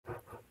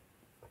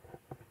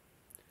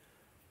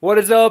What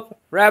is up,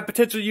 Rad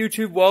Potential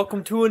YouTube?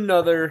 Welcome to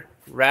another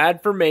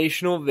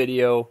Radformational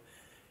video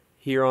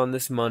here on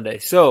this Monday.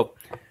 So,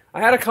 I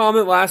had a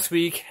comment last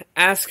week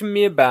asking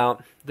me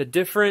about the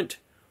different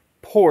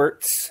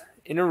ports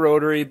in a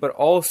rotary, but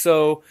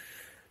also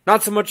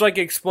not so much like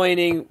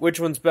explaining which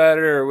one's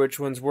better or which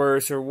one's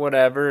worse or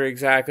whatever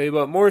exactly,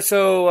 but more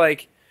so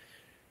like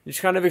just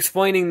kind of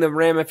explaining the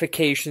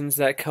ramifications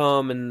that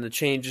come and the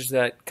changes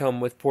that come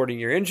with porting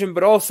your engine,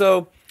 but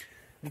also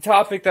the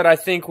topic that I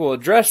think will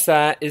address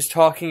that is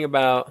talking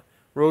about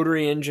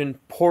rotary engine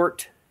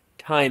port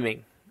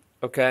timing,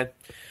 okay?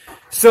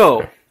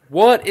 So,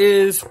 what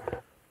is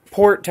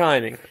port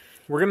timing?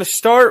 We're going to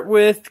start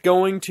with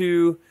going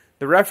to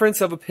the reference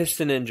of a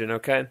piston engine,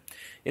 okay?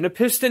 In a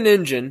piston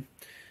engine,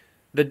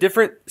 the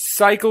different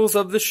cycles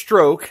of the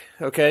stroke,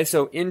 okay,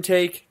 so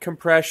intake,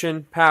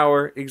 compression,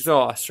 power,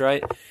 exhaust,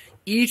 right?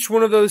 Each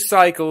one of those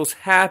cycles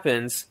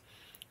happens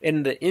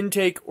and the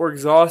intake or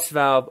exhaust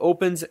valve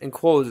opens and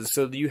closes.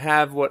 So you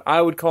have what I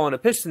would call in a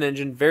piston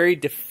engine very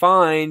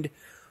defined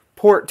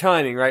port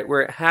timing, right?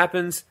 Where it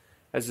happens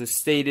as a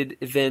stated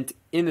event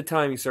in the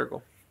timing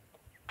circle.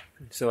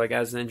 So like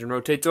as the engine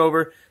rotates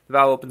over, the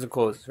valve opens and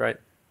closes, right?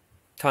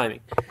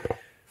 Timing.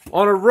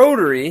 On a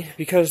rotary,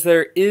 because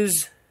there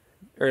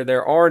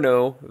are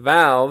no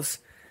valves,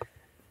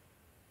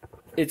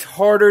 it's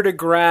harder to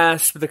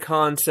grasp the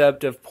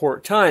concept of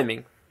port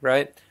timing,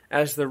 right?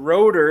 As the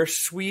rotor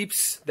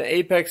sweeps the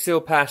apex seal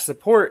past the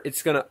port,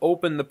 it's going to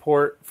open the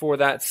port for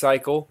that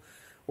cycle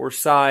or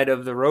side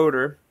of the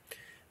rotor.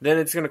 Then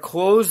it's going to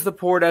close the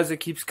port as it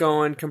keeps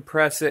going,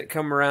 compress it,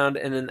 come around,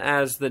 and then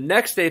as the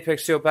next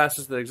apex seal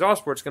passes the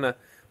exhaust port, it's going to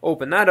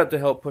open that up to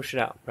help push it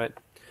out, right?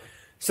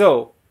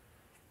 So,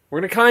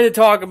 we're going to kind of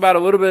talk about a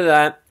little bit of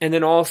that, and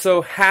then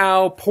also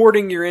how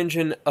porting your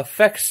engine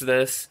affects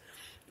this,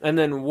 and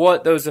then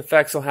what those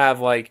effects will have,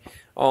 like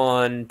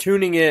on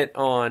tuning it,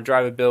 on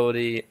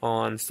drivability,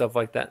 on stuff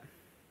like that.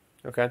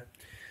 Okay?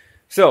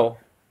 So,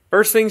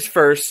 first things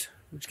first,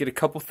 let's get a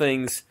couple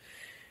things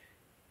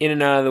in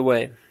and out of the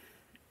way.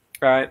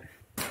 Alright?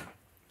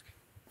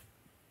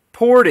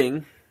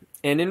 Porting,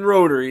 and in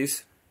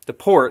rotaries, the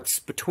ports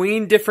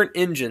between different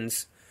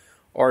engines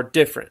are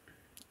different.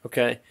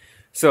 Okay?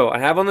 So, I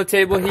have on the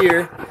table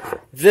here,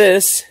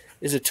 this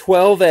is a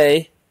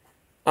 12A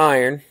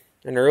iron,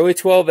 an early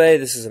 12A,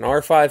 this is an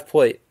R5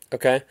 plate.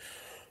 Okay?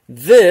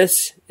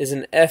 This is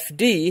an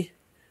FD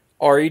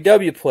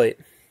REW plate.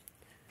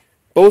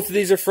 Both of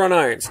these are front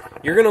irons.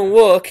 You're going to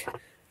look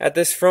at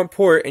this front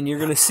port and you're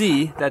going to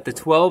see that the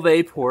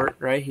 12A port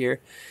right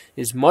here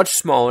is much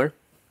smaller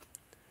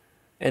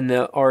and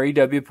the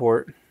REW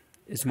port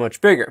is much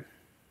bigger.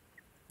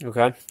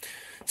 Okay?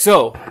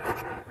 So,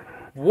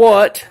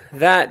 what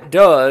that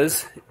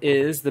does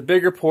is the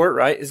bigger port,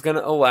 right, is going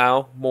to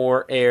allow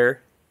more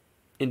air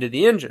into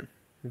the engine.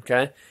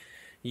 Okay?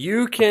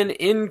 You can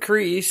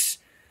increase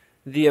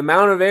the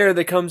amount of air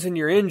that comes in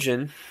your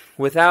engine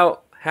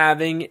without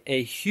having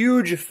a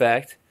huge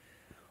effect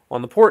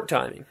on the port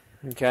timing.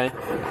 Okay,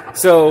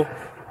 so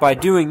by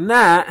doing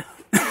that,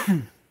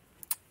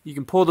 you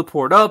can pull the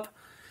port up,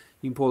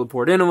 you can pull the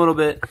port in a little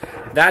bit.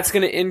 That's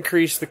going to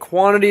increase the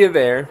quantity of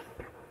air,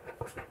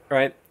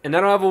 right? And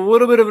that'll have a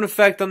little bit of an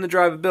effect on the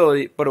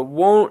drivability, but it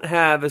won't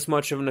have as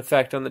much of an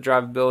effect on the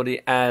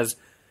drivability as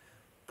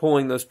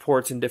pulling those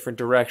ports in different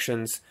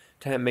directions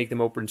to make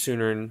them open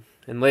sooner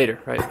and later,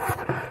 right?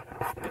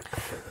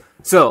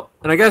 So,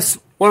 and I guess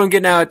what I'm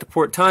getting at the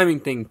port timing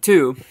thing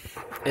too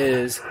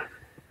is,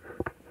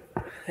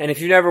 and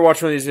if you've never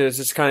watched one of these videos,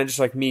 it's kind of just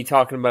like me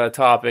talking about a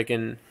topic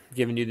and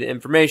giving you the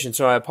information,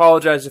 so I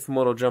apologize if I'm a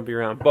little jumpy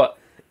around, but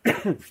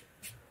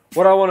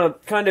what I want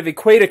to kind of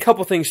equate a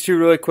couple things to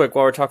really quick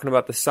while we're talking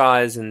about the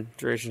size and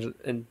durations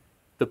and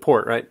the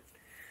port, right?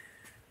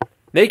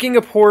 Making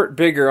a port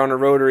bigger on a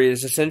rotary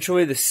is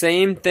essentially the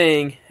same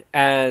thing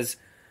as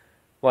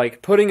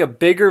like putting a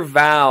bigger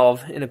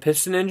valve in a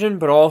piston engine,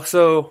 but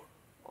also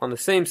on the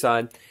same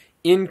side,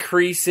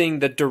 increasing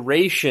the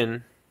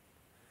duration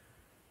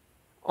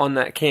on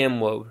that cam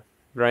lobe,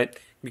 right?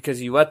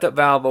 Because you let that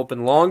valve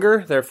open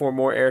longer, therefore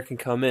more air can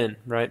come in,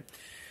 right?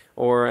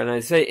 Or, and I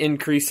say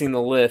increasing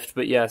the lift,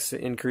 but yes,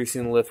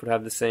 increasing the lift would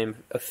have the same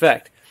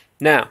effect.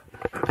 Now,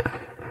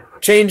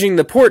 changing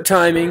the port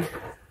timing,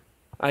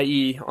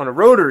 i.e. on a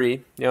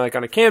rotary, you know, like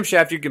on a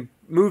camshaft, you can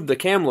move the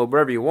cam lobe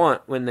wherever you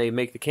want when they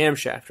make the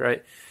camshaft,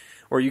 right?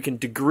 Or you can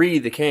degree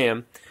the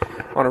cam.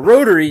 On a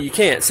rotary, you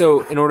can't.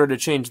 So in order to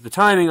change the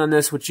timing on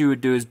this, what you would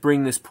do is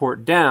bring this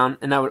port down,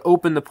 and that would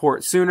open the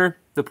port sooner.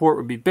 The port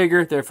would be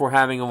bigger, therefore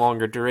having a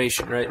longer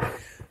duration, right?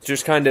 So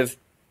just kind of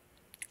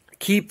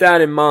keep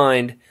that in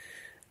mind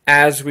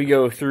as we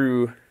go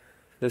through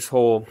this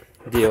whole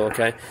deal,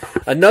 okay?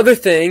 Another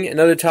thing,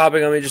 another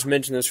topic, let me just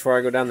mention this before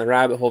I go down the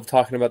rabbit hole of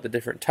talking about the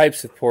different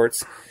types of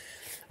ports.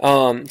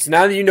 So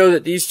now that you know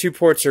that these two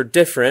ports are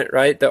different,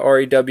 right, the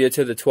REW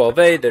to the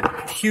 12A,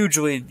 they're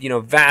hugely,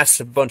 vast,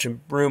 a bunch of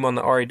room on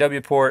the REW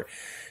port,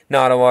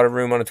 not a lot of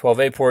room on a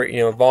 12A port,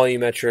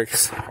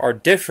 volumetrics are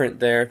different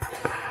there.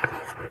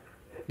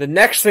 The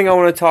next thing I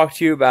want to talk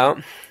to you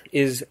about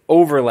is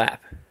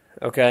overlap,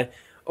 Okay?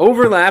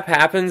 Overlap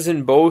happens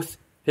in both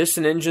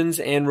piston engines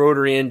and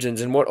rotary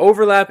engines. And what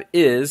overlap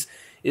is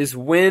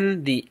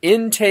when the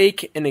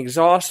intake and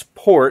exhaust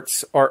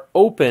ports are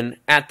open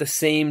at the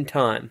same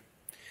time.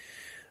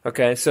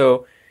 Okay,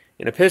 so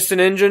in a piston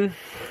engine,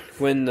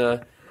 when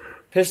the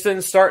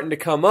piston's starting to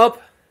come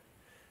up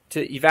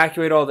to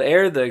evacuate all the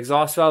air, the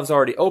exhaust valve's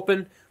already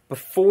open.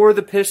 Before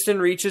the piston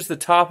reaches the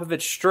top of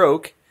its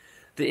stroke,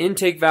 the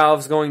intake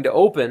valve's going to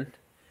open.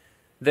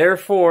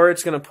 Therefore,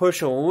 it's going to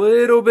push a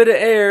little bit of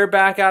air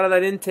back out of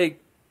that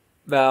intake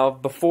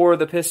valve before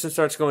the piston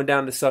starts going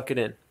down to suck it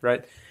in,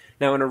 right?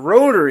 Now, in a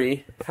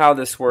rotary, how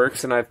this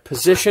works, and I've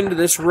positioned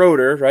this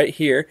rotor right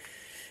here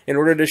in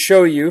order to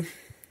show you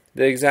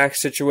the exact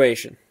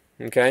situation,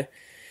 okay?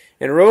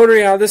 In a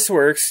rotary, how this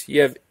works,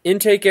 you have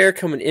intake air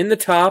coming in the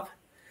top,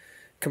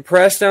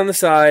 compressed down the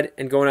side,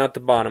 and going out the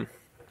bottom.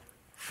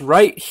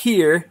 Right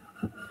here,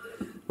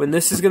 when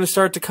this is going to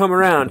start to come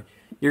around,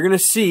 you're going to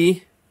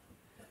see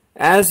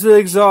as the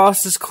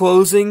exhaust is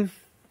closing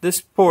this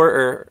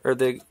port, or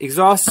the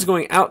exhaust is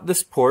going out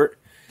this port,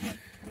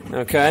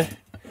 okay,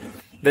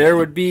 there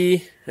would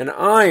be an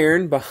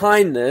iron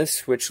behind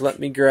this, which let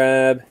me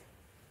grab.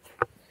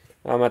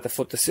 I'm going to have to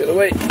flip this the other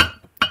way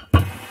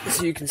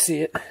so you can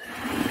see it,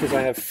 because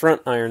I have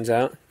front irons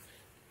out.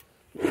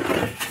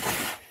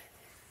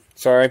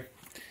 Sorry.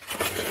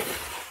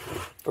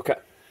 Okay.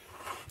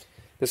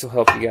 This will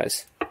help you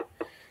guys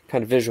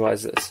kind of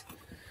visualize this.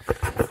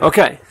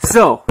 Okay,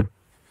 so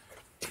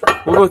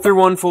we'll go through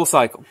one full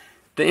cycle.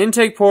 The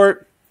intake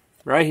port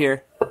right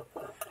here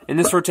in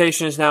this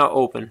rotation is now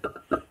open,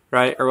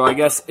 right? Or well, I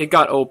guess it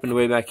got opened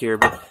way back here,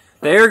 but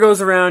the air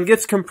goes around,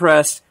 gets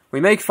compressed, we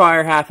make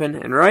fire happen,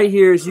 and right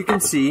here, as you can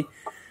see,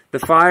 the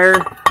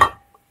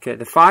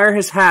fire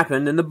has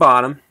happened in the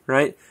bottom,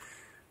 right?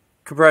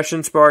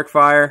 Compression, spark,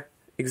 fire,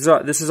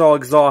 exhaust. This is all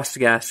exhaust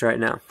gas right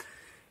now.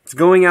 It's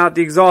going out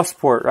the exhaust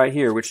port right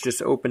here, which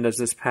just opened as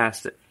this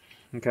passed it,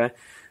 okay?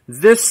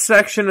 This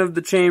section of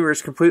the chamber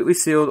is completely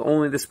sealed,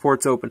 only this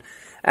port's open.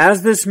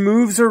 As this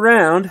moves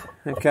around,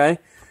 okay,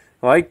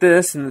 like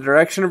this, in the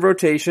direction of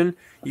rotation,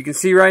 you can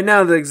see right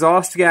now the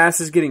exhaust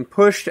gas is getting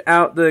pushed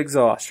out the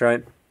exhaust,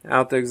 right?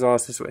 Out the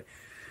exhaust this way.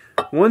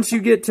 Once you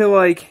get to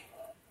like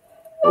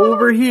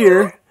over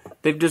here,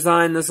 they've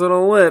designed this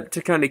little lip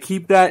to kind of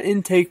keep that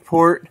intake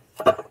port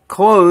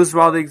closed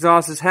while the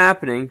exhaust is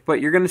happening, but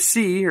you're going to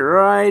see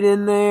right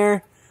in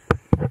there,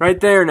 right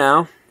there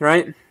now,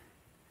 right?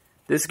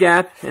 This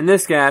gap and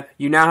this gap,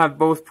 you now have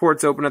both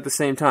ports open at the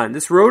same time.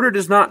 This rotor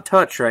does not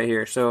touch right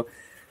here, so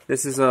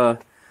this is a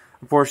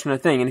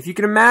unfortunate thing. And if you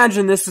can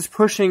imagine, this is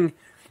pushing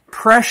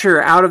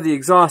pressure out of the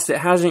exhaust. It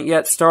hasn't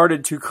yet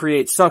started to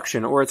create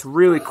suction, or it's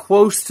really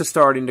close to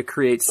starting to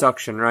create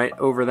suction, right,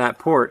 over that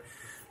port.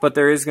 But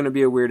there is going to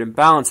be a weird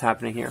imbalance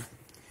happening here.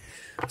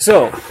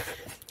 So,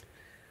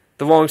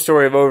 the long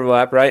story of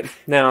overlap, right?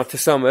 Now, to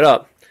sum it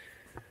up,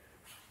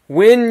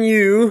 when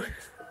you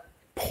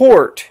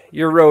port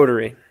your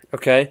rotary,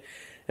 okay,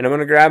 and I'm going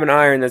to grab an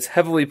iron that's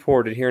heavily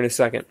ported here in a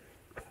second.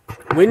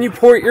 When you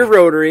port your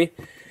rotary,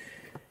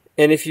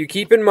 and if you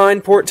keep in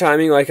mind port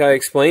timing like I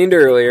explained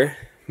earlier,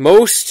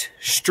 most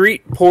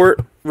street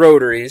port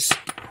rotaries,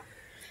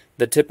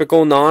 the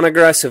typical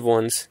non-aggressive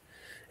ones,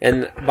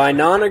 and by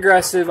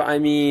non-aggressive I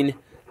mean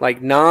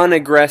like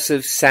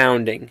non-aggressive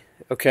sounding,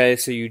 okay,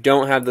 so you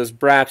don't have those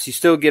braps, you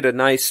still get a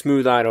nice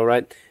smooth idle,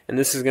 right, and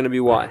this is going to be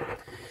why.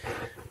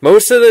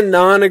 Most of the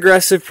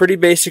non-aggressive, pretty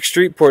basic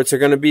street ports are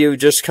going to be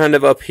just kind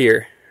of up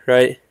here,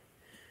 right?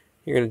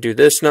 You're going to do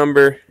this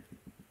number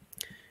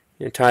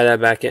and tie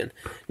that back in.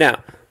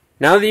 Now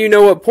that you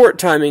know what port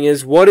timing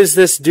is, what is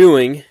this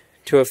doing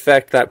to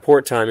affect that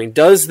port timing?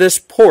 Does this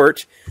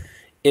port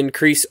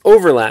increase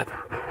overlap?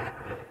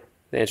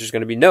 The answer is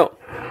going to be no,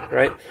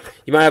 right?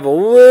 You might have a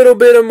little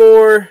bit of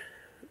more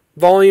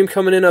volume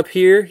coming in up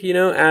here, you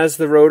know, as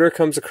the rotor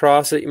comes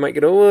across it. You might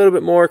get a little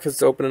bit more because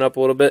it's opening up a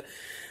little bit.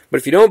 But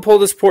if you don't pull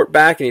this port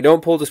back and you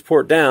don't pull this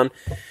port down,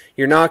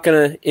 you're not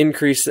going to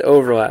increase the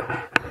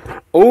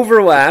overlap.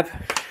 Overlap,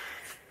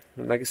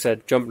 like I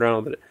said, jumping around a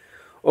little bit.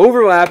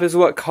 Overlap is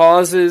what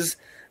causes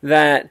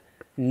that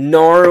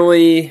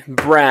gnarly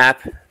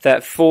brap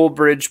that full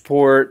bridge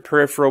port,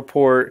 peripheral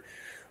port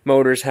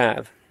motors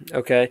have.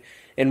 Okay?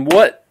 And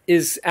what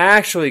is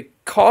actually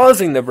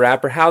causing the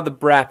brap, or how the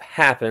brap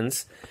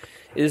happens,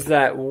 is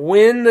that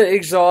when the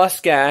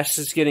exhaust gas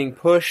is getting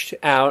pushed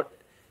out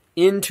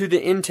into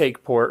the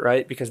intake port,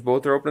 right, because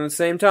both are open at the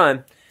same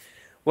time,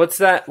 what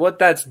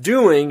that's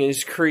doing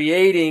is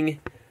creating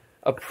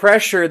a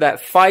pressure that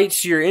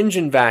fights your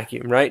engine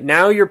vacuum, right?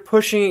 Now you're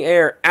pushing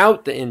air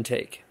out the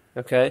intake,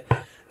 okay?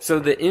 So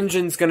the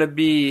engine's going to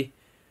be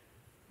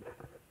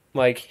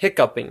like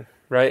hiccuping,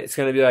 right? It's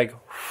going to be like,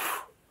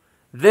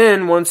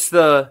 then once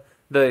the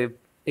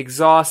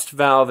exhaust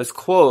valve is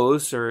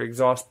closed, or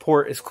exhaust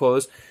port is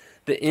closed,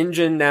 the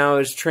engine now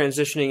is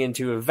transitioning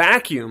into a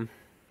vacuum,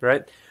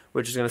 right,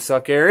 which is going to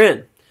suck air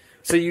in.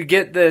 So you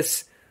get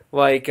this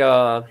like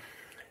what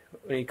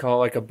do you call it,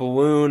 like a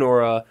balloon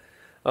or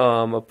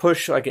a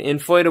push, like an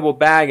inflatable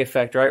bag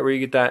effect, right, where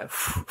you get that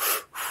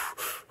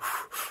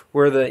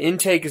where the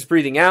intake is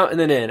breathing out and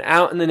then in,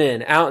 out and then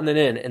in, out and then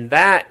in. And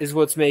that is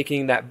what's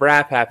making that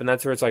brap happen.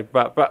 That's where it's like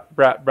brap, brap,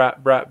 brap,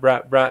 brap, brap,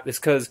 brap, brap. It's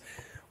because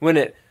when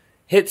it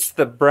hits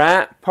the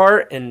brap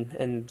part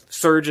and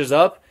surges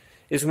up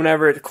is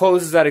whenever it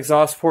closes that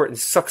exhaust port and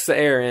sucks the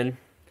air in.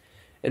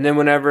 And then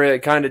whenever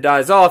it kind of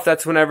dies off,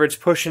 that's whenever it's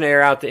pushing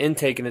air out the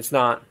intake and it's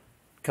not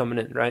coming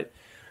in, right?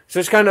 So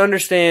just kind of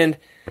understand,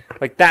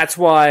 like, that's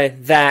why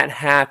that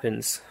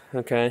happens,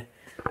 okay?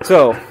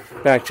 So,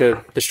 back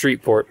to the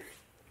street port.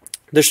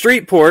 The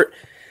street port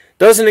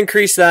doesn't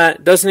increase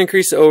that, doesn't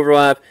increase the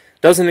overlap,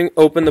 doesn't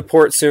open the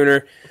port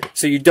sooner,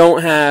 so you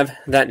don't have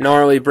that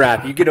gnarly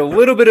brap. You get a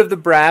little bit of the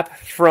brap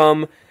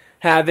from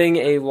having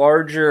a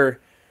larger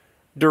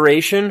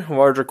duration, a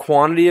larger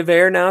quantity of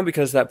air now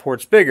because that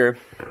port's bigger.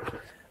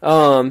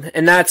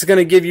 And that's going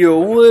to give you a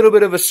little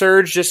bit of a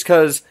surge just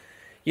because,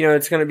 you know,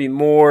 it's going to be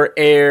more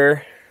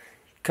air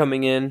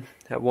coming in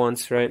at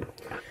once, right?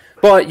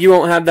 But you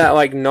won't have that,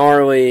 like,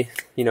 gnarly,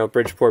 you know,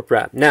 bridge port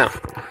brap. Now,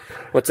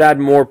 let's add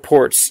more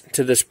ports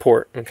to this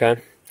port, okay?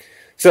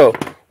 So,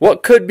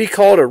 what could be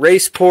called a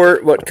race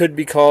port, what could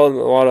be called, a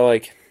lot of,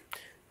 like,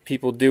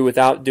 people do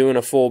without doing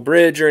a full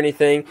bridge or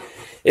anything,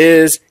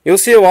 is you'll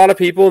see a lot of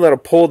people that'll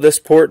pull this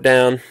port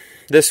down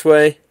this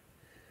way.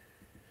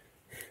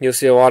 You'll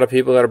see a lot of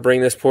people that'll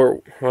bring this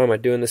port. Why am I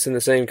doing this in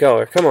the same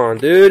color? Come on,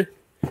 dude.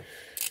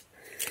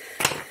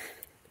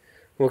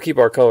 We'll keep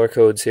our color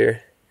codes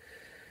here.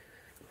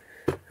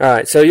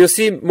 Alright, so you'll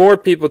see more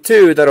people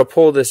too that'll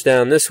pull this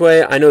down this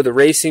way. I know the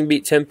racing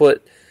beat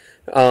template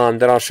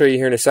that I'll show you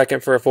here in a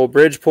second for a full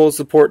bridge pulls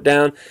the port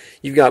down.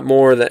 You've got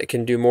more that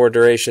can do more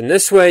duration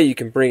this way. You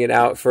can bring it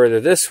out further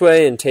this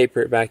way and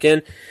taper it back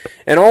in.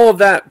 And all of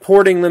that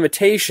porting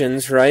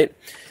limitations, right?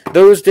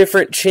 Those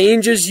different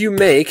changes you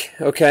make,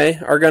 okay,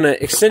 are going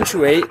to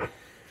accentuate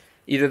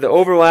either the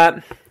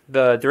overlap,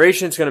 the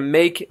duration. It's going to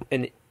make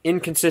an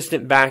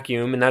inconsistent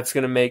vacuum, and that's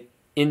going to make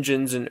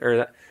engines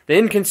the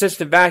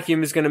inconsistent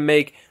vacuum is going to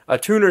make a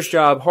tuner's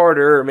job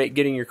harder, or make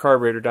getting your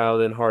carburetor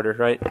dialed in harder,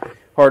 right?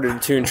 Harder to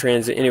tune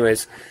transit.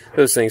 Anyways,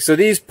 those things. So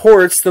these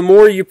ports, the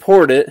more you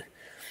port it,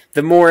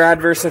 the more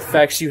adverse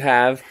effects you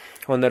have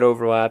on that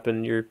overlap,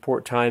 and your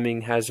port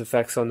timing has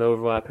effects on the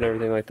overlap and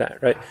everything like that,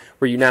 right?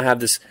 Where you now have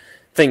this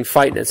thing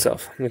fighting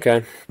itself,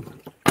 okay?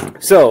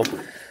 So,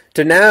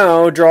 to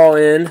now draw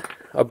in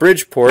a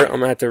bridge port, I'm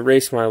going to have to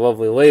erase my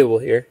lovely label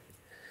here.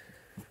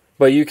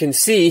 But you can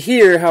see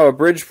here how a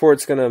bridge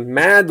port's going to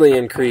madly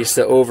increase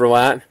the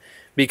overlap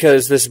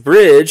because this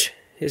bridge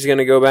is going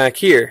to go back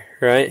here,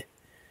 right?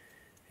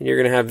 And you're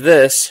going to have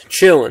this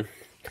chilling.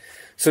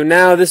 So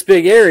now this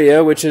big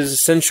area, which is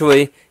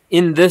essentially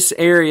in this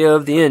area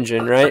of the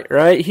engine, right?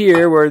 Right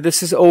here where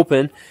this is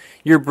open,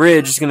 your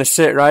bridge is going to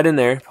sit right in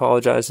there.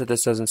 Apologize that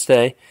this doesn't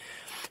stay.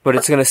 But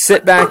it's going to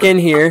sit back in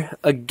here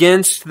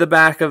against the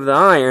back of the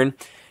iron,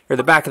 or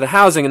the back of the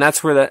housing, and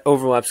that's where that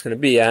overlap's going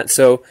to be at.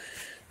 So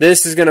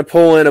this is going to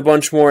pull in a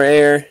bunch more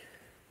air.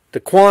 The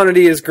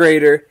quantity is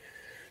greater.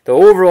 The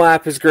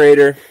overlap is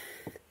greater,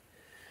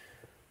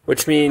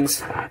 which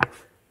means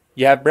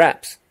you have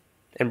braps.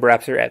 And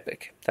braps are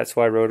epic. That's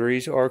why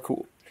rotaries are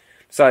cool.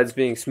 Besides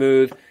being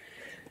smooth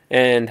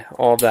and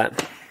all of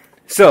that.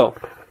 So,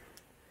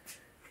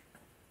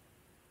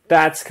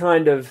 that's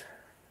kind of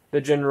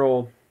the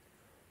general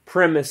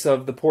premise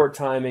of the port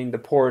timing, the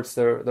ports,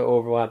 the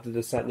overlap,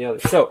 this, that, and the other.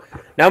 So,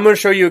 now I'm going to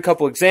show you a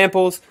couple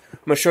examples. I'm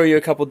going to show you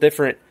a couple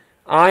different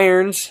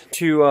irons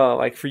to,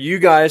 like, for you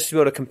guys to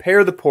be able to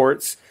compare the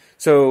ports.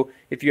 So,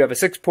 if you have a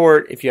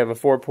 6-port, if you have a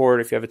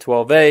 4-port, if you have a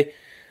 12A,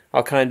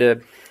 I'll kind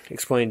of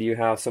explain to you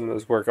how some of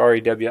those work.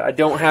 REW. I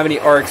don't have any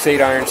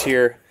RX-8 irons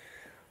here.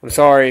 I'm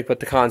sorry,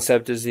 but the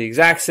concept is the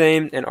exact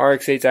same, and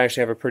RX-8s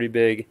actually have a pretty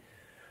big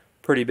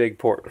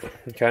port.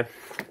 Okay,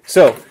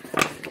 so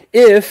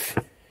if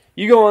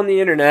you go on the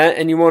internet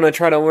and you want to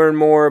try to learn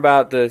more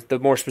about the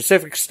more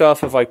specific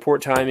stuff of like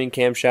port timing,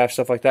 camshaft,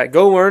 stuff like that,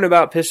 go learn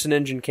about piston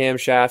engine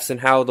camshafts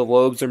and how the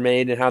lobes are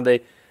made and how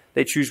they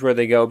choose where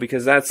they go,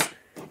 because that's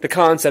the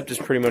concept is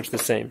pretty much the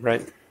same,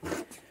 right?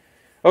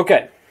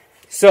 Okay,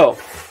 so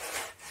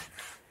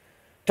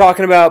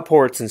talking about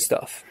ports and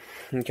stuff,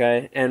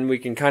 okay, and we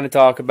can kind of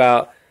talk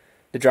about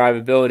the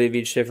drivability of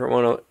each different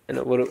one in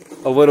a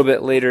little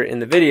bit later in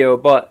the video,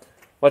 but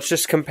let's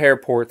just compare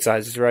port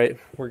sizes, right?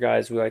 We're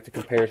guys, we like to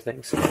compare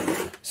things.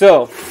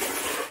 So,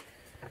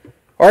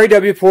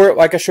 REW port,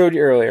 like I showed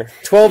you earlier.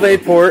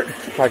 12A port,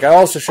 like I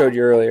also showed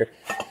you earlier.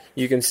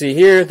 You can see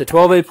here, the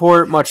 12A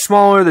port, much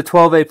smaller. The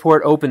 12A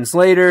port opens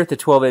later. The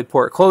 12A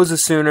port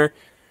closes sooner,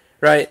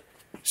 right?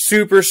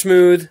 Super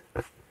smooth.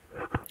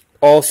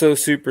 Also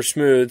super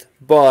smooth,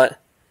 but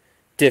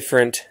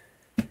different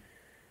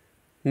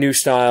new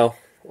style,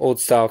 old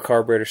style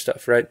carburetor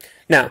stuff, right?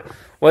 Now,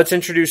 let's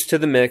introduce to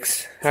the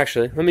mix.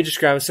 Actually, let me just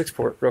grab a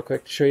 6-port real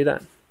quick to show you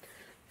that.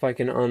 If I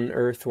can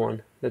unearth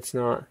one that's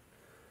not.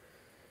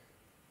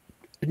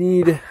 I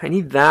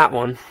need that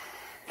one.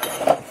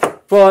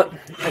 But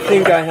I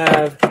think I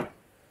have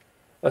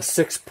a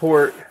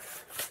 6-port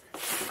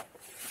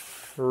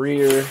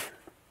rear.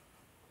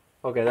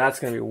 Okay,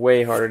 that's going to be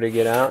way harder to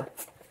get out.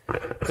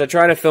 because I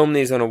try to film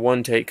these on a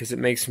one take because it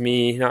makes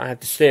me not have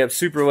to stay up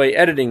super late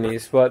editing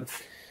these. But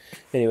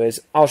anyways,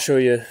 I'll show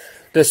you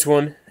this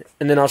one,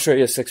 and then I'll show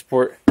you a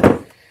 6-port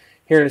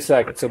here in a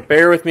second. So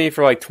bear with me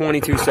for like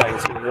 22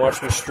 seconds. You can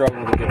watch me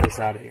struggle to get this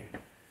out of here.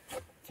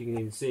 If you can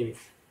even see me.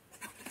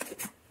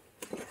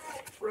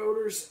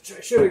 Rotors.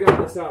 I should have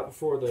got this out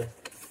before the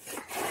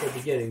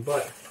beginning,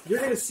 but you're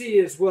going to see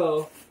as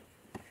well,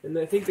 and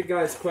I think the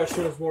guy's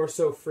question was more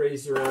so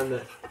phrased around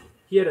that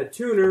he had a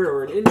tuner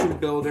or an engine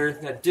builder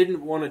that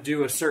didn't want to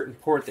do a certain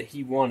port that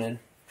he wanted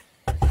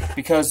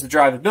because the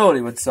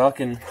drivability would suck,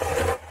 and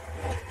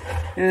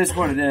it is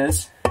what it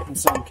is in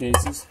some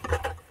cases.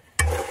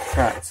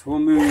 Alright, so we'll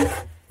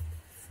move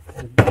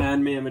the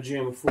bad mamma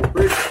jamma full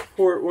bridge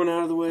port one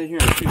out of the way here.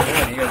 You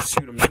guys see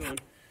what I'm doing.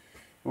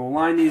 We'll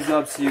line these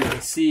up so you can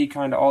see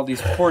kind of all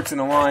these ports in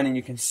a line, and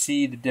you can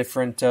see the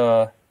different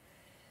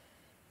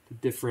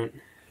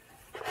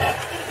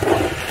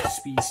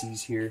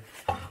species here.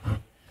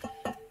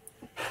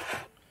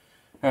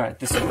 Alright,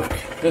 this will work.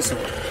 This will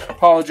work.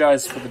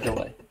 Apologize for the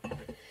delay.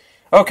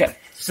 Okay,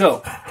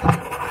 so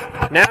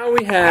now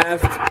we have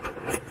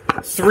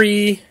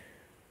 3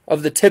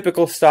 of the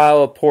typical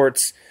style of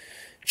ports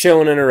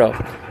chilling in a row.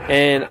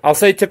 And I'll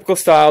say typical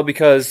style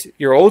because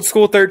your old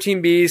school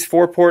 13Bs,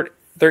 4-port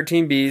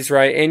 13Bs,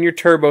 right, and your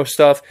turbo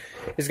stuff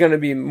is going to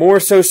be more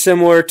so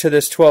similar to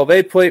this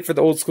 12A plate for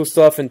the old school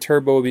stuff, and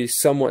turbo will be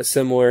somewhat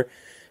similar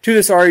to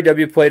this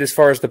REW plate as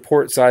far as the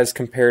port size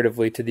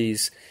comparatively to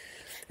these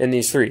and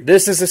these 3.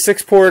 This is a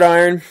 6-port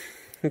iron,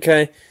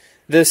 okay?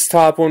 This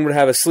top one would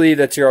have a sleeve,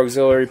 that's your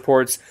auxiliary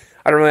ports.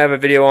 I don't really have a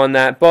video on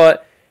that,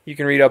 but you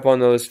can read up on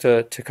those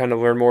to kind of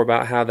learn more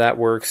about how that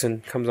works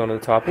and comes on the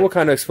top. We'll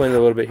kind of explain it a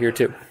little bit here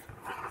too.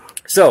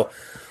 So,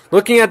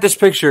 looking at this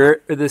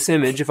picture, or this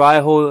image, if I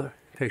hold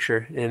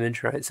picture,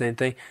 image, right, same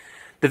thing.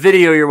 The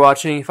video you're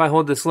watching, if I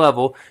hold this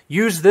level,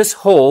 use this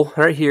hole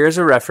right here as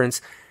a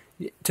reference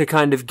to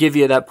kind of give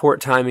you that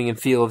port timing and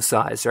feel of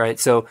size, right?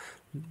 So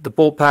the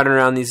bolt pattern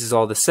around these is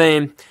all the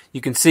same.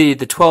 You can see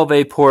the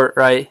 12A port,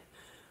 right,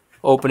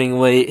 opening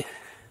late.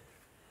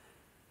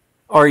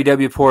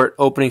 REW port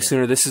opening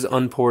sooner. This is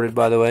unported,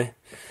 by the way.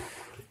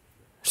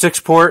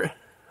 6-port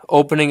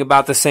opening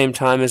about the same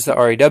time as the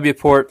REW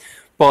port,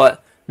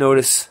 but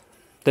notice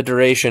the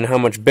duration, how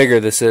much bigger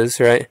this is,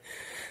 right?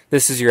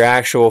 This is your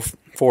actual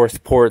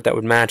 4th port that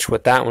would match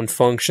what that one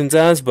functions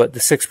as, but the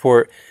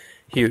 6-port,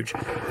 huge.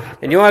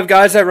 And you'll have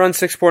guys that run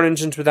 6-port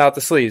engines without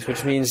the sleeves,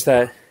 which means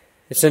that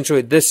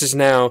essentially this is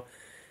now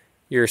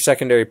your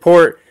secondary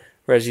port,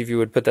 whereas if you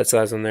would put that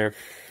size on there,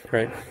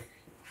 right?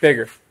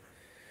 Bigger.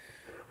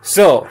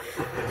 So,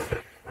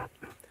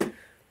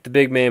 the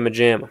big mamma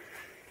jamma,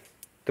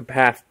 the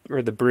half,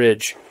 or the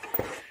bridge.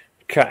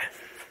 Okay.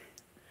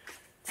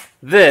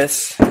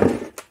 This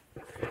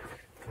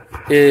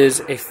is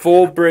a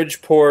full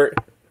Bridgeport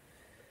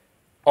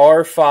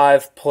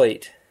R5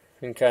 plate,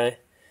 okay?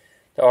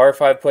 The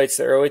R5 plate's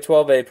the early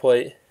 12A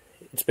plate.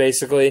 It's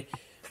basically,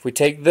 if we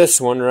take this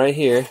one right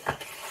here,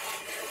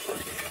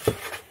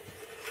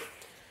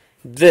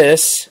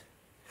 this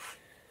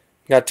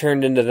got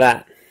turned into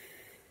that,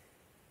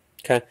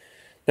 okay?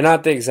 They're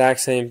not the exact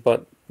same,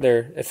 but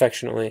they're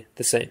affectionately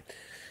the same.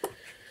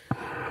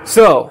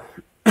 So,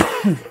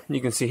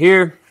 you can see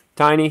here,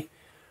 tiny,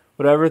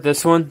 whatever,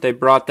 this one, they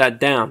brought that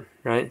down,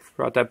 right?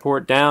 Brought that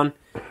port down,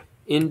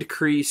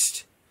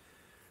 increased,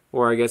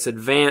 or I guess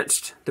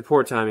advanced the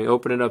port timing,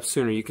 open it up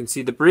sooner. You can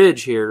see the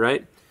bridge here,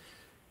 right?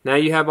 Now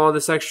you have all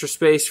this extra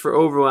space for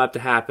overlap to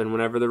happen.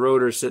 Whenever the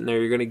rotor's sitting there,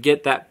 you're going to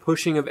get that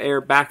pushing of air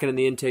back into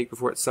the intake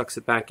before it sucks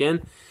it back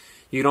in.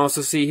 You can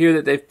also see here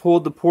that they've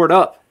pulled the port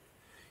up,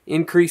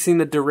 increasing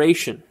the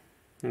duration,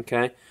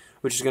 okay?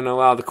 Which is going to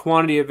allow the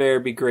quantity of air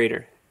to be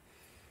greater,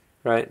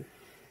 right?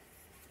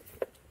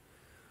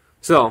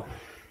 So,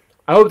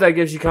 I hope that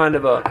gives you kind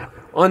of a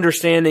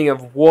understanding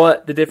of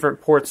what the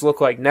different ports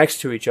look like next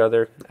to each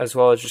other, as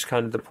well as just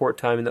kind of the port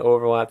timing, the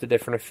overlap, the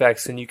different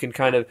effects, and you can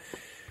kind of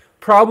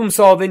problem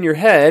solve in your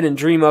head and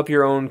dream up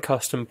your own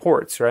custom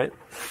ports, right?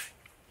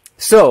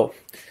 So,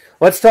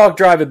 let's talk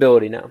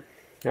drivability now,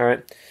 all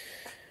right?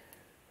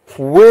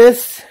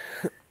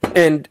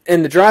 And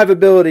the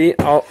drivability,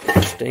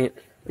 dang it,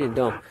 being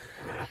dumb.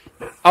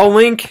 I'll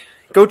link,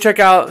 go check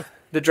out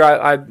the drive.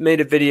 I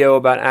made a video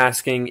about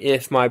asking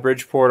if my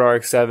Bridgeport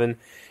RX-7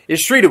 is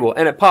streetable,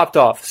 and it popped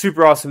off.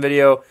 Super awesome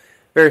video,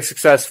 very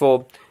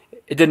successful.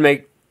 It did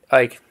make,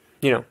 like,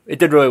 you know, it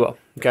did really well,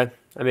 okay?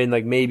 I made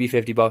like maybe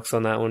 $50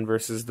 on that one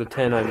versus the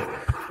 10 I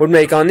would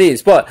make on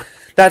these, but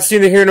that's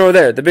neither here nor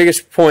there. The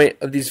biggest point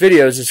of these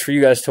videos is for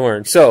you guys to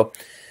learn. So,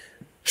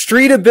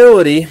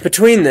 streetability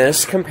between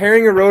this,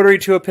 comparing a rotary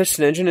to a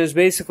piston engine, is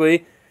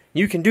basically,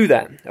 you can do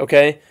that,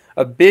 okay?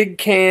 A big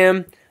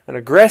cam, an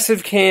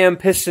aggressive cam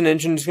piston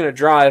engine is going to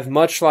drive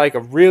much like a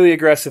really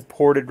aggressive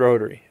ported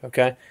rotary,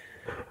 okay?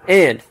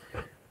 And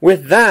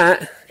with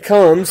that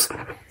comes,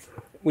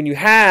 when you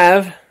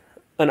have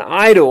an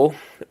idle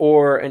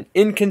or an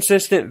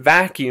inconsistent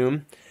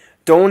vacuum,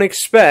 don't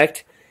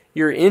expect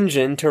your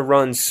engine to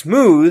run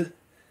smooth,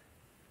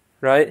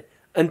 right,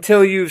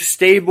 until you've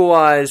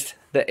stabilized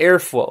the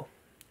airflow.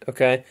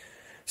 Okay,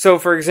 so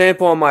for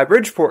example, on my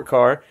Bridgeport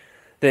car,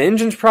 the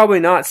engine's probably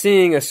not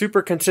seeing a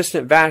super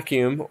consistent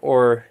vacuum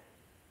or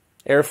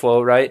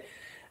airflow, right,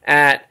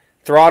 at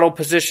throttle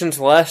positions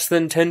less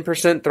than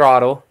 10%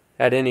 throttle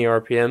at any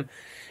RPM,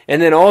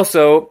 and then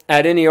also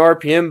at any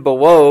RPM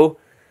below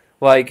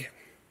like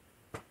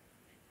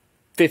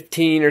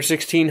 15 or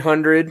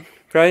 1600,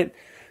 right?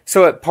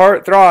 So at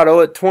part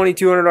throttle at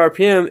 2200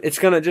 RPM, it's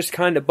going to just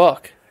kind of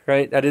buck,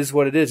 right? That is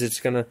what it is.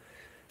 It's going to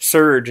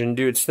surge and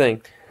do its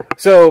thing.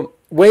 So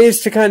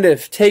ways to kind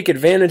of take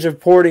advantage of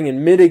porting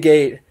and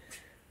mitigate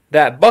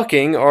that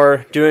bucking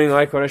are doing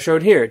like what I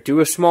showed here. Do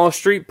a small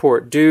street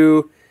port.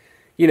 Do,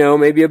 you know,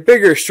 maybe a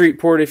bigger street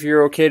port if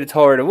you're okay to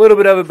tolerate a little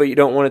bit of it, but you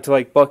don't want it to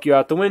like buck you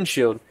out the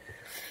windshield.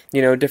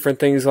 You know, different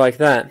things like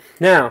that.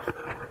 Now,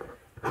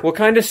 we'll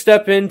kind of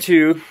step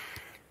into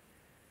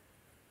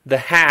the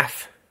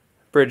half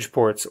bridge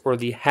ports or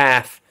the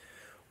half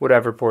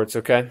whatever ports,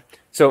 okay?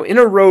 So in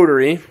a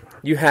rotary,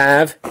 you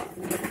have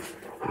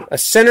a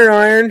center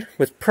iron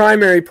with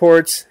primary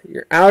ports.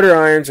 Your outer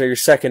irons are your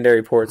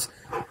secondary ports.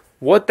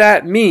 What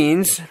that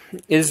means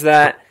is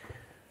that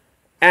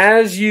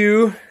as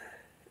you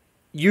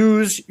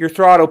use your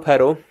throttle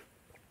pedal,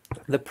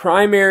 the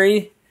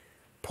primary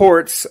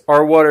ports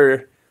are what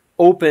are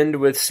opened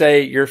with,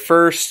 say, your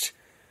first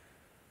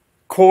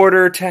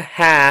quarter to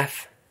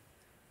half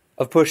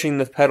of pushing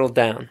the pedal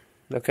down,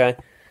 okay?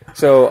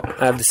 So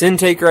I have this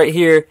intake right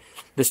here.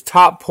 This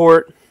top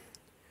port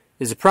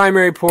is a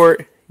primary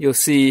port. You'll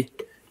see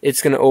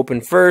it's going to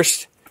open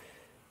first.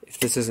 If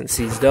this isn't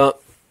seized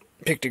up,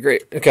 picked a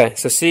great. Okay,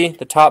 so see,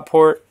 the top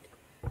port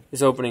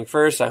is opening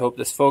first. I hope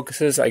this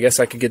focuses. I guess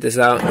I could get this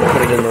out and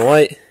put it in the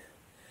light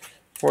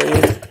for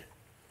you.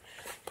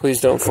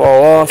 Please don't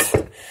fall off.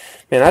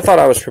 Man, I thought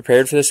I was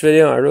prepared for this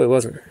video. I really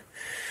wasn't.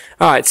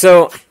 Alright,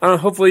 so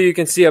hopefully you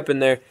can see up in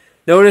there.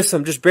 Notice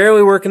I'm just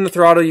barely working the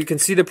throttle. You can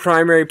see the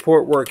primary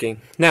port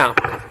working. Now,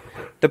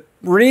 the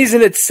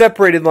reason it's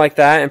separated like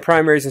that in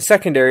primaries and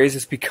secondaries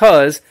is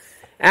because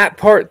at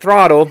part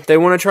throttle, they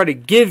want to try to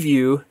give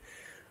you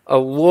a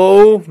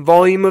low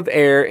volume of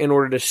air in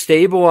order to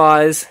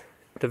stabilize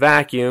the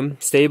vacuum,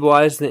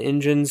 stabilize the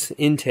engine's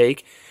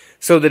intake,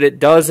 so that it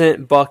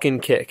doesn't buck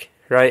and kick,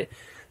 right?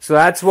 So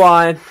that's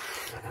why,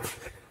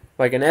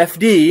 like an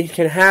FD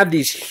can have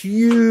these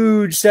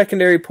huge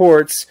secondary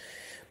ports,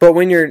 but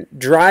when you're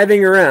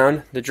driving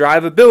around, the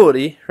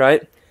drivability,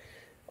 right,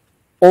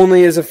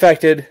 only is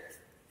affected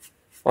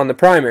on the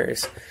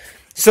primaries.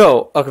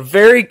 So a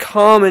very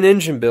common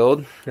engine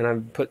build, and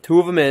I've put two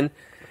of them in,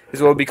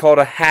 is what would be called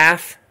a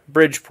half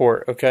bridge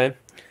port, okay?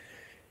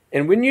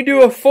 And when you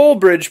do a full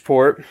bridge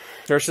port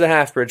versus a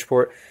half bridge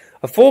port,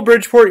 a full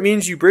bridge port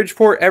means you bridge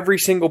port every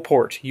single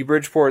port. You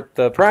bridge port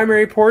the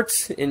primary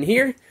ports in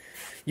here,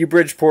 you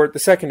bridge port the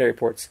secondary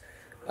ports.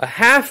 A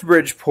half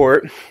bridge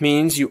port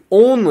means you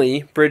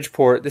only bridge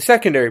port the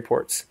secondary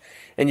ports.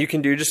 And you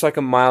can do just like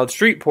a mild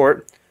street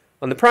port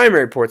on the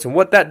primary ports. And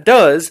what that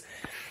does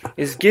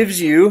is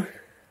gives you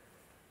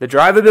the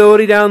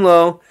drivability down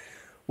low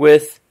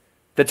with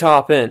the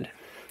top end.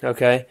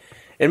 Okay?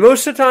 And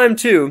most of the time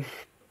too,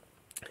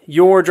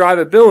 your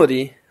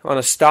drivability on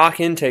a stock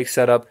intake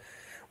setup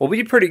will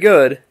be pretty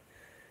good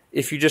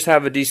if you just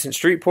have a decent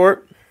street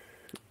port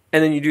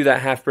and then you do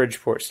that half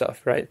bridge port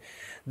stuff, right?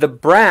 The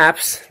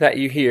braps that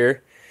you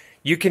hear,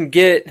 you can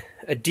get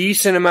a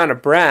decent amount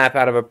of brap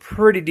out of a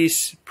pretty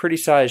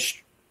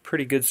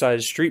good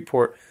sized street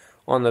port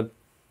on the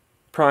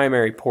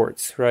primary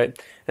ports, right?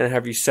 And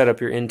have you set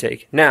up your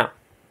intake. Now,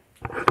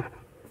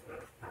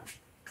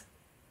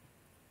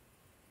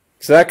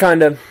 so that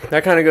kind of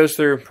goes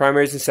through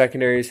primaries and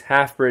secondaries,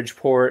 half bridge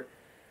port.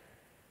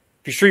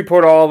 If you street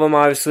port all of them,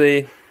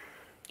 obviously,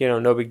 you know,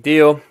 no big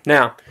deal.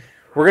 Now,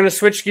 we're going to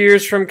switch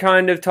gears from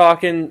kind of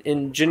talking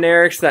in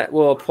generics that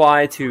will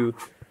apply to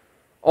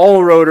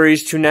all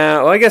rotaries to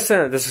now, well, I guess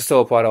this will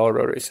still apply to all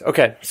rotaries.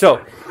 Okay,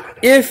 so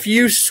if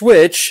you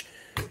switch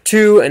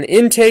to an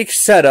intake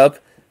setup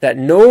that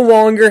no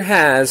longer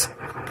has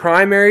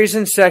primaries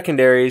and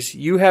secondaries,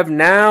 you have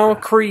now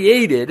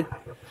created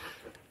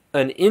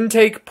an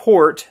intake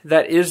port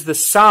that is the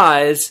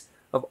size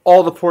of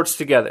all the ports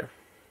together.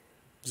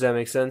 Does that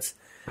make sense?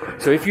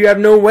 So if you have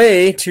no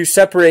way to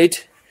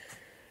separate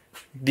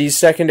these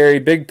secondary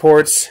big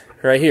ports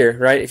right here,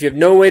 right? If you have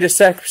no way to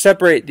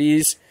separate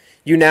these,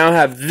 you now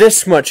have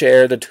this much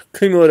air, the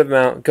cumulative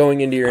amount,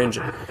 going into your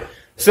engine.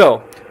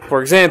 So,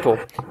 for example,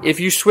 if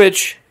you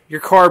switch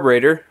your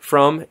carburetor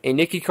from a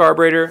Nicky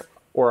carburetor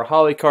or a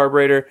Holley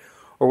carburetor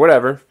or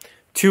whatever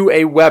to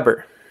a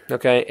Weber,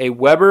 okay? A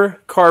Weber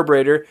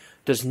carburetor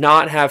does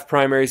not have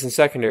primaries and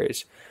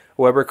secondaries.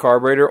 A Weber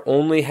carburetor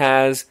only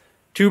has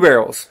two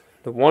barrels.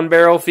 The one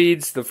barrel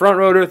feeds the front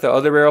rotor, the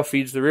other barrel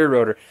feeds the rear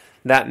rotor.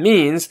 That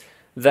means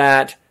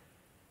that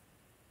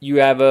you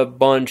have a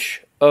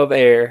bunch of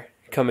air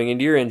coming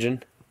into your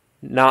engine,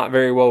 not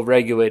very well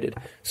regulated.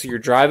 So your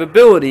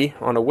drivability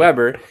on a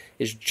Weber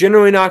is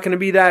generally not going to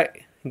be that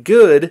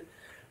good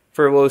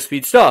for low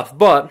speed stuff.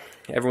 But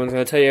everyone's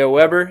going to tell you a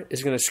Weber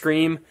is going to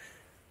scream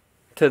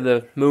to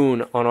the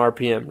moon on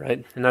RPM,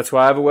 right? And that's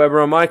why I have a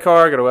Weber on my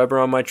car, I got a Weber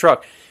on my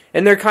truck.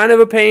 And they're kind of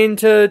a pain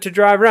to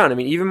drive around. I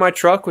mean, even my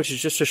truck, which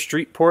is just a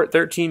street port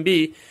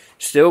 13B,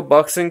 still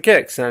bucks and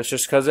kicks. And it's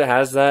just because it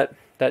has that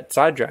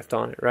side draft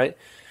on it, right?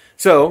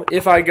 So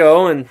if I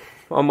go and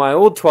on my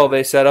old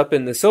 12A setup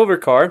in the silver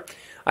car,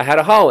 I had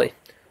a Holley.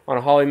 On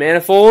a Holley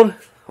manifold,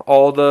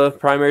 all the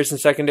primaries and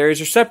secondaries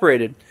are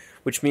separated,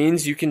 which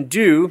means you can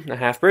do a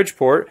half bridge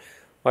port,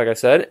 like I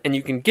said, and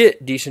you can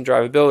get decent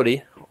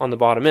drivability on the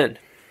bottom end.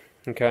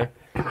 Okay?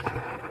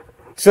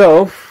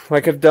 So,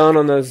 like I've done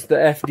on the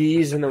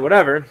FDs and the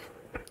whatever,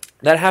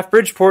 that half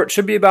bridge port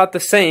should be about the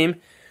same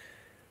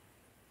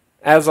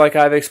as like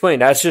I've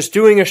explained. That's just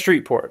doing a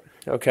street port.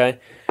 Okay?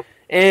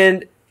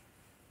 And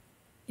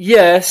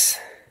yes,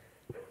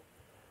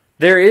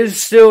 there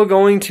is still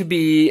going to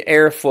be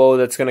airflow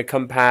that's going to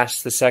come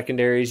past the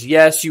secondaries.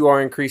 Yes, you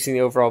are increasing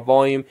the overall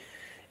volume.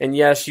 And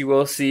yes, you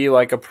will see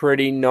like a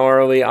pretty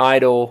gnarly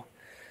idle.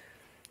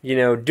 You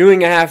know,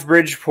 doing a half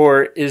bridge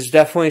port is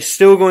definitely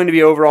still going to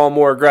be overall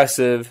more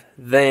aggressive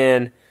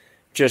than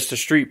just a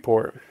street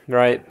port,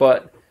 right?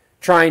 But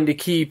trying to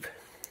keep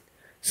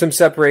some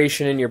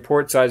separation in your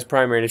port size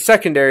primary to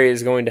secondary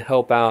is going to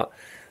help out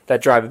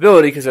that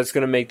drivability, because that's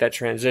going to make that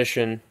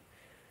transition,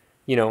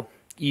 you know,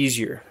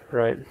 easier,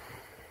 right?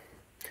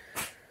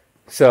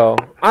 So,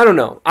 I don't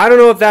know. I don't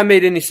know if that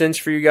made any sense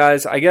for you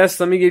guys. I guess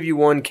let me give you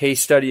one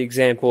case study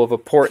example of a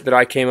port that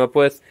I came up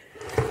with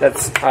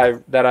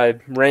that I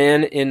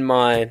ran in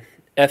my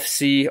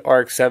FC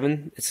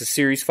RX-7. It's a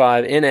Series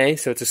 5 NA,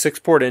 so it's a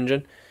 6-port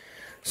engine.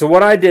 So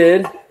what I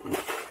did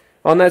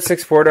on that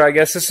 6-porter, I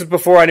guess this is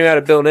before I knew how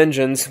to build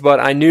engines, but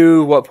I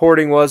knew what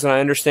porting was, and I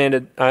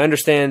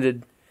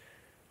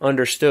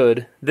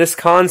understood this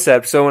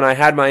concept. So when I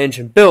had my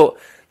engine built,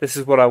 this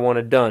is what I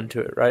wanted done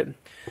to it, right?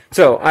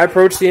 So I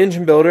approached the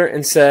engine builder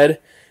and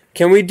said,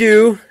 can we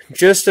do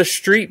just a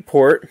street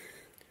port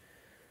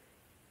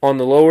on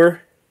the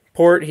lower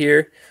port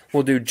here?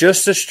 We'll do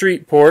just a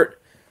street port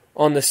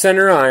on the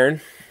center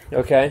iron,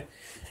 okay?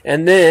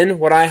 And then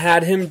what I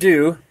had him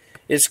do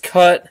is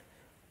cut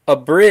a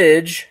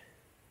bridge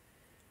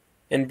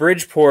and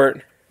bridge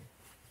port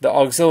the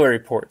auxiliary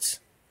ports.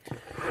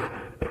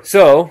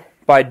 So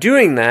by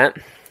doing that,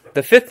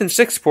 the 5th and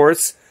 6th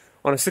ports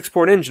on a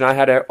 6-port engine, I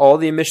had all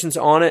the emissions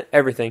on it,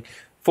 everything.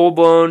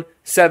 Full-blown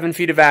 7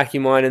 feet of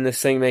vacuum line in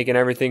this thing, making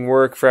everything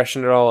work,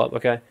 freshen it all up,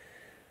 okay?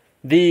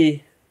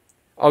 The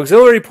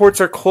auxiliary ports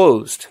are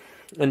closed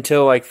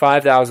until like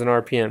 5,000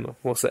 RPM,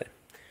 we'll say.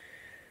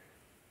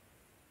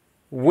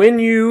 When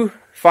you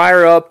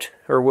fire up,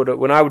 or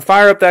when I would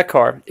fire up that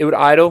car, it would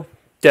idle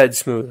dead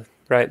smooth,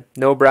 right?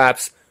 No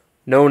braps,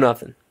 no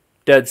nothing.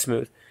 Dead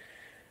smooth.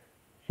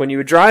 When you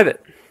would drive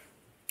it,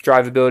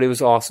 drivability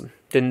was awesome.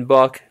 Didn't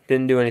buck,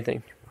 didn't do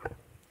anything.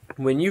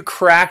 When you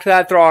cracked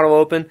that throttle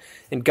open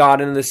and got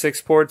into the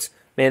 6 ports,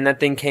 man, that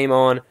thing came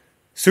on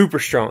super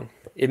strong.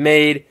 It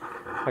made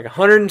like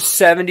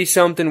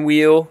 170-something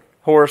wheel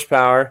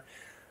horsepower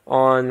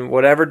on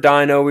whatever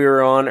dyno we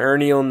were on.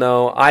 Ernie will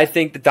know. I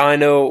think the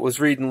dyno was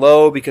reading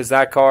low because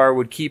that car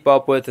would keep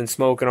up with and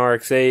smoke an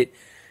RX-8.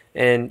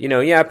 And, you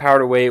know, yeah, power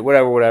to weight,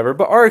 whatever.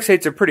 But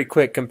RX-8s are pretty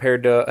quick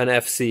compared to an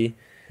FC.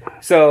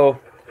 So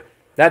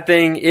that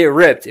thing, it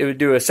ripped. It would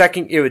do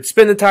it would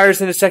spin the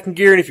tires into second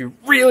gear, and if you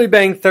really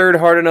banged third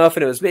hard enough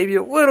and it was maybe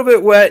a little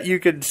bit wet, you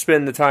could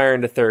spin the tire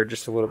into third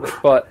just a little bit.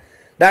 But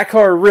that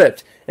car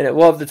ripped, and it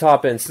loved the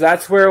top end. So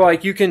that's where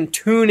like you can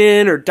tune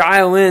in or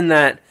dial in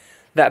that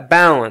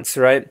balance,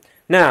 right?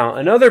 Now,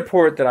 another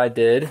port that I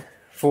did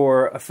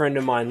for a friend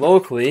of mine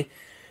locally,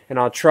 and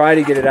I'll try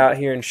to get it out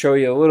here and show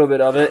you a little bit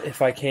of it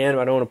if I can,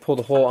 but I don't want to pull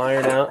the whole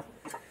iron out,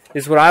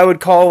 is what I would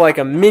call like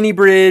a mini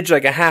bridge,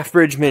 like a half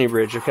bridge mini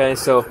bridge, okay?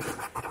 So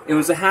it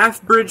was a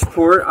half bridge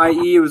port,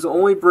 i.e. it was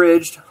only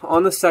bridged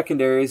on the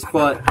secondaries,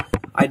 but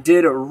I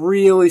did a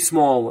really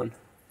small one,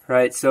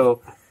 right?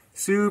 So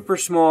super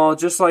small,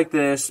 just like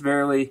this,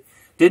 barely,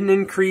 didn't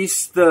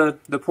increase the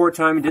port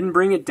time, didn't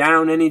bring it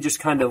down any, just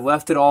kind of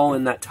left it all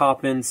in that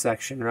top end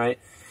section, right?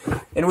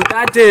 And what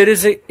that did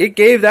is it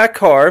gave that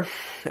car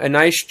a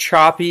nice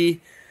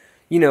choppy,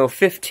 you know,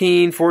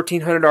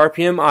 1400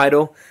 RPM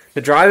idle.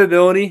 The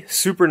drivability,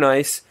 super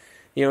nice.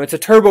 You know, it's a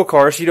turbo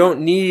car, so you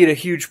don't need a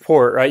huge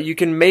port, right? You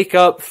can make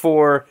up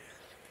for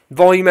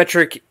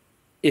volumetric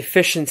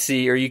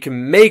efficiency, or you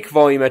can make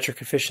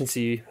volumetric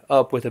efficiency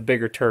up with a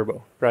bigger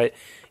turbo, right?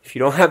 If you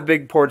don't have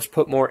big ports,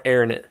 put more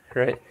air in it,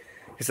 right?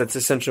 Because that's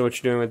essentially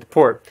what you're doing with the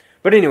port.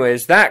 But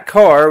anyways, that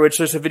car, which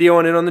there's a video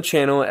on it on the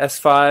channel,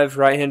 S5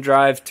 right-hand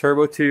drive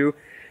Turbo 2,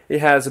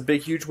 it has a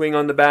big, huge wing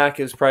on the back.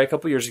 It was probably a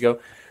couple years ago.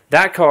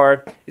 That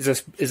car is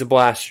a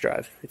blast to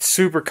drive. It's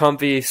super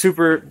comfy,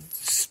 super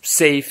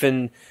safe,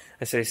 and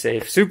I say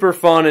safe, super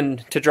fun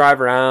and to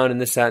drive around and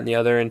this, that, and the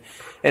other. And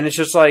it's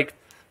just like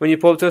when you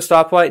pull up to a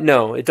stoplight,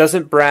 no, it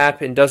doesn't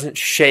brap and doesn't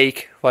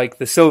shake like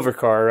the silver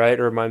car, right,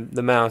 or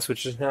the Mouse,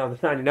 which is now the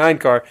 99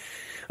 car.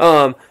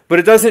 But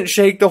it doesn't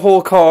shake the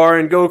whole car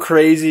and go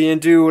crazy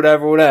and do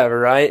whatever,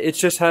 right? It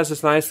just has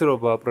this nice little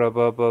bup,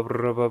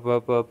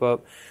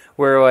 where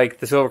where like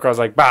the silver car's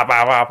like bop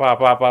bop bop bop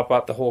bop bop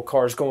bop, the whole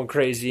car's going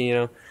crazy,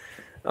 you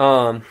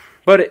know.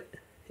 But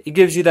it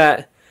gives you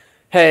that,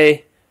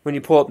 hey, when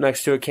you pull up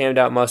next to a cammed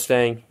out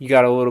Mustang, you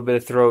got a little bit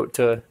of throat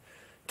to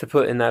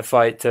put in that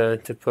fight,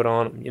 to put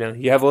on, you know,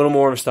 you have a little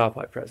more of a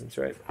stoplight presence,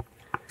 right?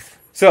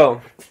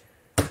 So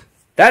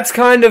that's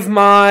kind of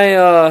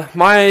my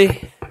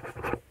my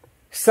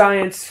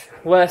science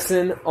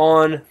lesson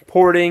on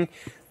porting,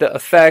 the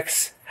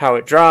effects, how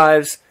it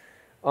drives.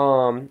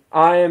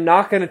 I am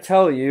not going to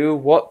tell you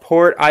what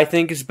port I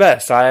think is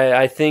best.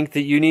 I think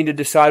that you need to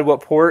decide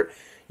what port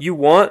you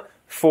want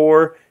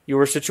for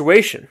your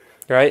situation,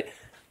 right?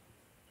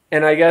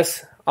 And I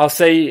guess I'll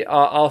say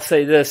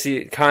this,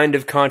 kind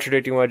of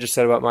contradicting what I just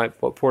said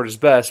about what port is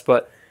best,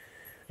 but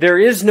there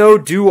is no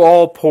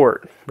do-all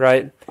port,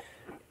 right?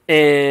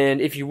 And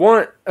if you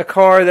want a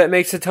car that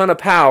makes a ton of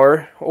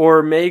power,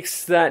 or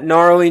makes that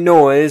gnarly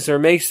noise, or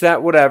makes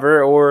that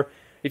whatever, or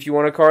if you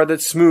want a car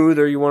that's smooth,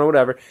 or you want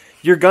whatever,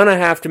 you're going to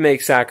have to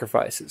make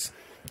sacrifices,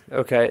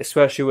 okay?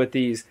 Especially with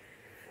these.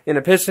 In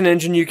a piston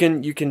engine, you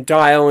can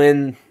dial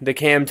in the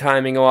cam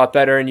timing a lot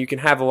better, and you can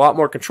have a lot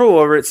more control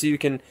over it, so you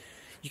can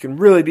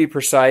really be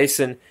precise,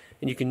 and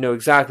you can know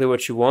exactly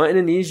what you want. And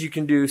in these, you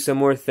can do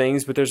similar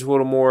things, but there's a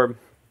little more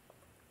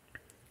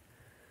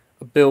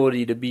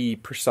ability to be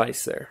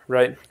precise there,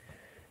 right?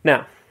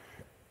 Now,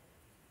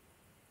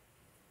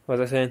 what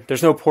was I saying?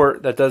 There's no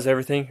port that does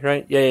everything,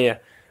 right? Yeah.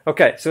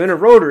 Okay, so in a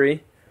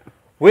rotary,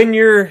 when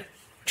you're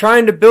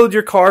trying to build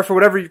your car for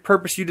whatever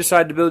purpose you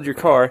decide to build your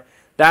car,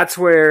 that's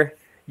where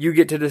you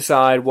get to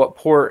decide what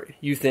port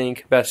you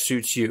think best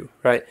suits you,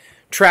 right?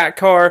 Track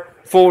car,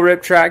 full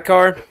rip track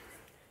car.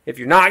 If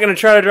you're not going to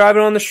try to drive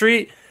it on the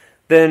street,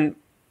 then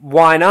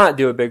why not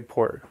do a big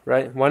port,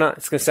 right? Why not?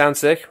 It's going to sound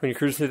sick when you're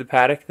cruising through the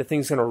paddock. The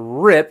thing's going to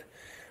rip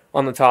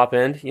on the top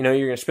end. You know,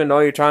 you're going to spend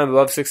all your time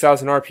above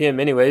 6,000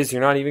 RPM anyways.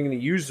 You're not even going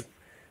to use,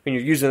 when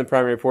you're using the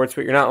primary ports,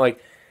 but you're not like,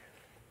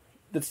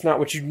 that's not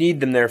what you need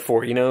them there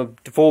for, you know,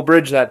 to full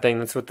bridge that thing.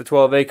 That's what the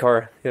 12A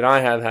car that I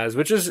have has,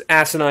 which is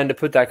asinine to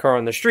put that car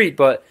on the street,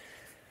 but,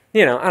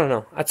 you know, I don't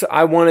know.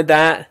 I wanted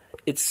that.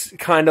 It's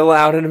kind of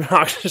loud and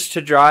obnoxious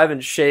to drive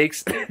and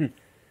shakes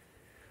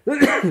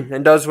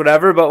and does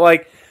whatever, but,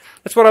 like,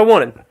 that's what I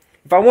wanted.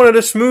 If I wanted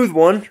a smooth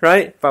one,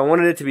 right, if I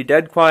wanted it to be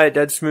dead quiet,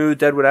 dead smooth,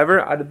 dead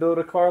whatever, I'd build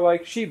a car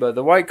like Sheba,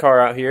 the white car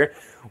out here,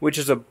 which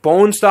is a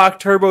bone stock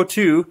Turbo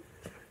 2,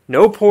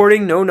 no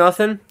porting, no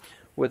nothing,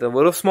 with a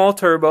little small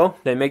turbo.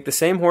 They make the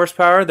same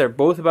horsepower. They're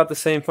both about the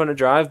same fun to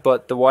drive,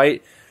 but the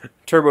white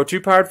Turbo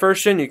 2 powered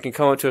version, you can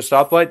come up to a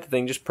stoplight, the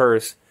thing just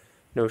purrs.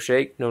 No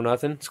shake, no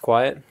nothing. It's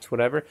quiet. It's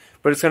whatever.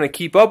 But it's going to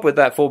keep up with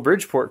that full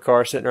Bridgeport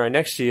car sitting right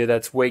next to you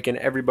that's waking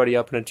everybody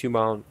up in a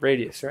 2-mile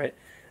radius, right?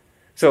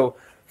 So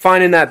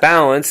finding that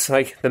balance,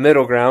 like the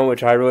middle ground,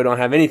 which I really don't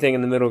have anything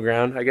in the middle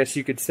ground. I guess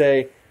you could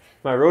say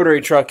my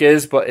rotary truck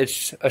is, but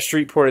it's a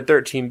street-ported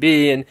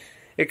 13B, and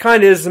it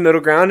kind of is the middle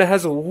ground. It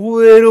has a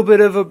little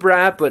bit of a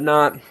brat, but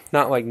not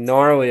like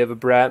gnarly of a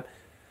brat.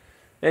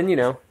 And, you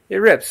know, it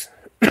rips.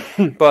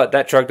 But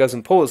that truck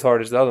doesn't pull as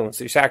hard as the other one.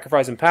 So you're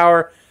sacrificing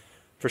power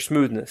for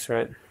smoothness,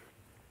 right? And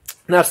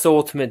that's the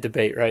ultimate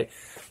debate, right?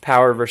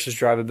 Power versus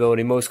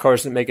drivability. Most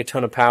cars that make a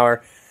ton of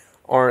power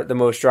aren't the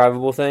most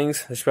drivable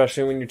things,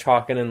 especially when you're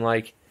talking in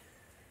like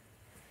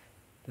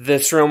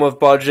this realm of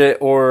budget,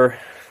 or,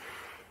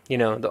 you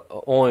know, the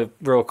only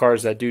real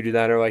cars that do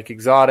that are like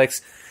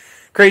exotics.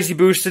 Crazy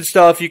boosted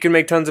stuff, you can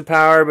make tons of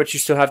power, but you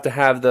still have to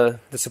have the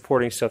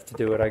supporting stuff to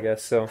do it, I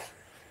guess. So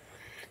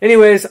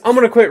anyways, I'm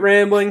going to quit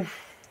rambling.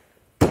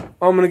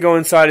 I'm going to go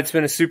inside. It's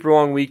been a super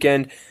long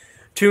weekend.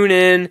 Tune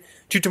in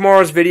to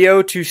tomorrow's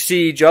video to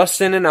see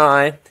Justin and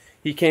I.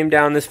 He came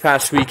down this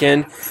past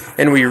weekend,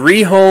 and we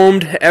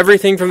rehomed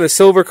everything from the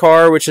silver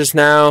car, which is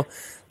now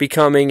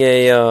becoming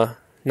a,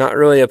 not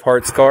really a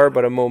parts car,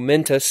 but a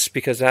momentous,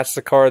 because that's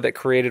the car that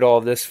created all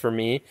of this for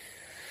me.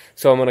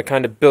 So I'm going to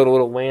kind of build a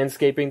little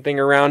landscaping thing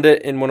around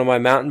it in one of my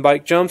mountain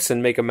bike jumps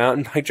and make a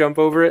mountain bike jump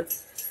over it.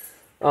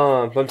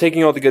 But I'm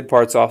taking all the good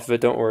parts off of it,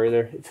 don't worry.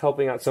 It's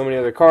helping out so many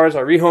other cars.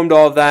 I rehomed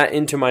all of that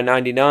into my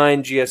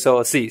 99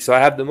 GSLSE. So I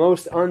have the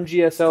most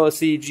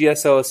un-GSLSE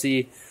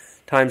GSLSE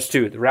times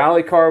 2. The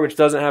rally car, which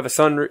doesn't have a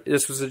sunroof,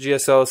 this was a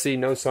GSLSE,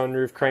 no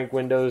sunroof, crank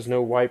windows,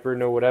 no wiper,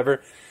 no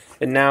whatever.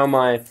 And now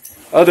my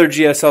other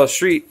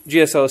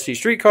GSLSE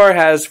street car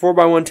has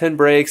 4x110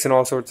 brakes and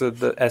all sorts of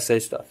the SA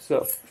stuff.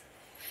 So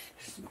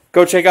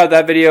go check out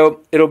that video.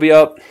 It'll be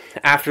up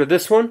after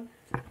this one.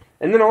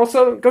 And then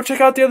also, go check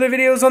out the other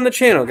videos on the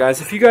channel, guys.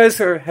 If you guys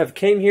have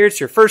came here, it's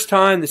your first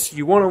time,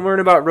 you want to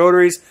learn about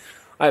rotaries,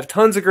 I have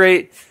tons of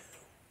great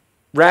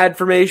rad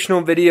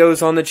formational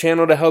videos on the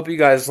channel to help you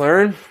guys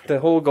learn. The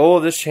whole goal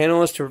of this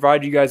channel is to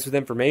provide you guys with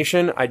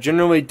information. I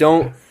generally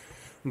don't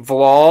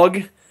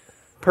vlog,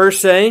 per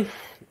se.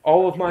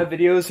 All of my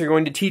videos are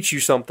going to teach you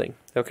something,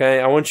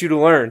 okay? I want you to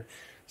learn.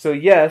 So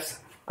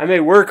yes, I may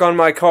work on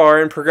my car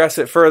and progress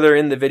it further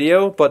in the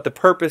video, but the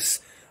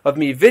purpose of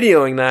me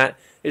videoing that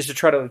is to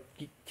try to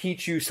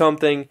teach you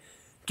something,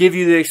 give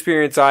you the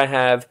experience I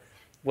have,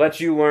 let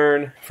you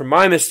learn from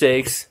my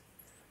mistakes,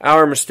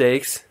 our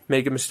mistakes,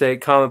 make a mistake,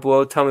 comment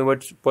below. Tell me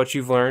what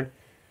you've learned,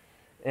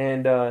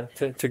 and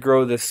to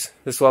grow this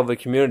lovely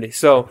community.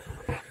 So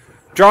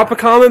drop a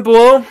comment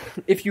below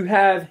if you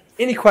have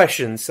any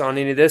questions on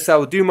any of this. I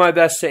will do my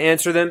best to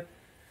answer them.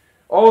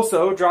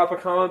 Also, drop a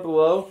comment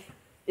below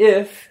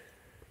if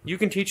you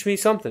can teach me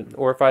something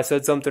or if I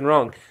said something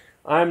wrong.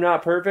 I'm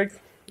not perfect.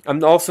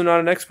 I'm also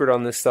not an expert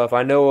on this stuff.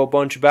 I know a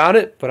bunch about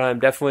it, but I'm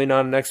definitely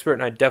not an expert,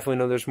 and I definitely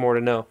know there's more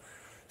to know.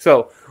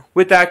 So,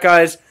 with that,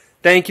 guys,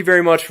 thank you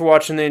very much for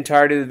watching the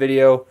entirety of the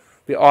video. It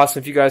would be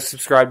awesome if you guys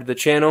subscribe to the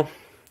channel.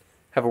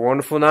 Have a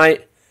wonderful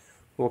night.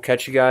 We'll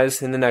catch you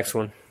guys in the next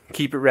one.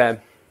 Keep it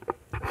rad.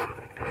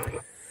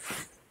 Are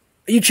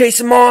you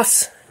chasing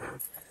moss?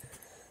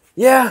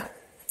 Yeah?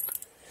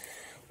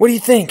 What do you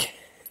think?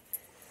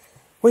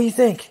 What do you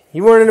think?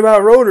 You learning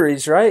about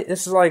rotaries, right?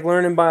 This is like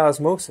learning by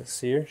osmosis.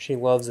 See her? She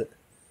loves it.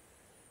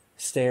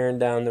 Staring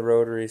down the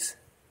rotaries.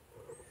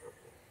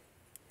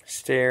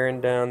 Staring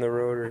down the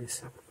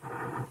rotaries.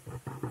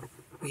 What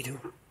are you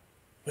doing?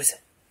 What is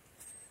it?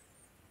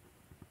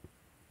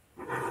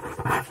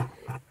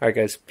 Alright,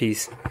 guys.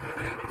 Peace.